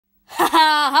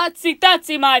ha!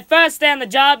 Hotsy-totsy, my first day on the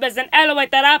job as an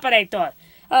elevator operator.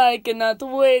 I cannot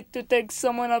wait to take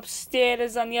someone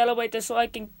upstairs on the elevator so I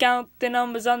can count the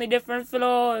numbers on the different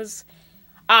floors.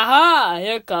 Aha!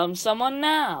 Here comes someone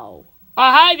now.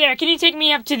 Hi there. Can you take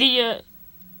me up to the,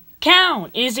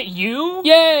 count? Is it you?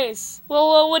 Yes.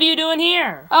 Well, what are you doing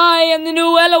here? I am the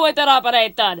new elevator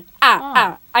operator.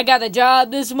 I got a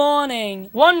job this morning.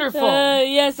 Wonderful.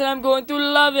 Yes, and I'm going to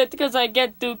love it because I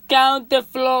get to count the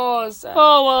floors.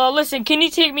 Oh, well, listen, can you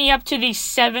take me up to the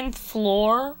 7th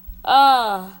floor?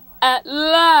 At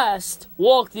last.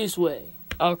 Walk this way.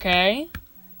 Okay.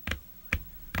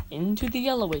 Into the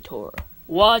elevator.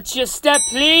 Watch your step,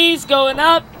 please. Going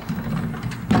up.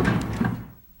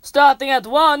 Starting at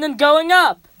 1 and going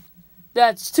up.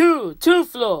 That's 2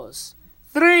 floors.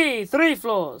 3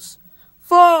 floors.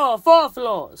 4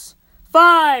 floors.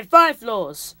 5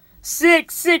 floors.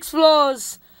 6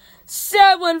 floors.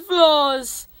 7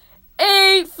 floors.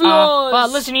 8 floors. Well,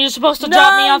 listen, you're supposed to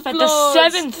drop me off at the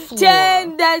 7th floor.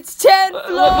 10, that's 10 floors.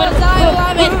 I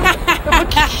love it.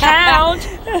 Count.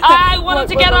 I wanted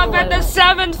to get off at the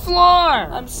 7th floor.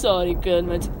 I'm sorry,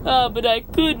 Kermit. But I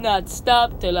could not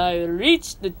stop till I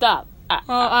reached the top.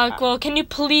 Well, can you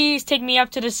please take me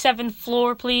up to the 7th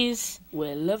floor, please?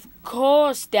 Well, of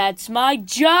course, that's my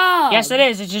job. Yes, it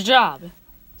is. It's your job.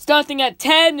 Starting at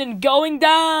 10 and going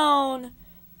down.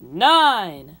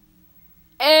 9,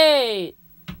 8,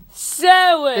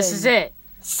 7. This is it.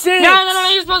 6. No,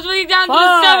 you're supposed to be down to the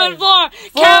 7th floor.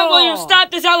 4, Count, will you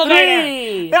stop this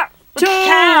elevator? 3, 2,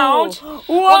 Count. 1.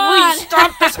 Will you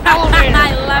stop this elevator?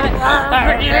 I love it.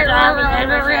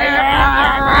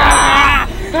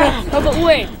 But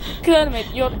wait, Kermit,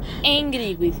 you're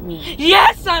angry with me.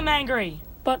 Yes, I'm angry.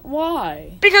 But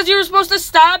why? Because you were supposed to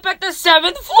stop at the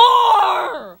 7th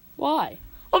floor. Why?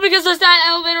 Well, because that's what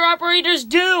elevator operators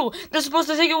do. They're supposed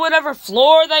to take you whatever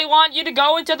floor they want you to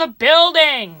go into the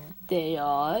building. They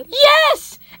are?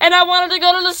 Yes! And I wanted to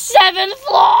go to the 7th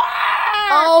floor!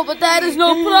 Oh, but that is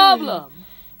no problem.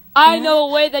 I know a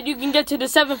way that you can get to the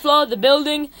 7th floor of the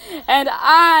building, and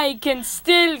I can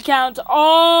still count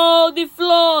all the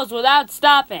floors without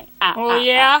stopping. Oh,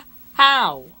 yeah?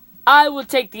 How? I will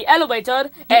take the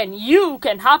elevator, and you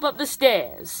can hop up the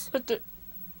stairs. But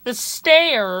the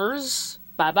stairs?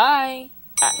 Bye-bye.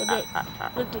 I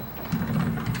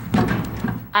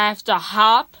have to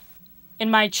hop in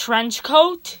my trench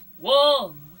coat?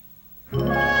 1, 2,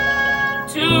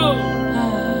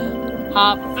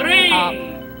 Hop. 3,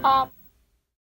 Hop.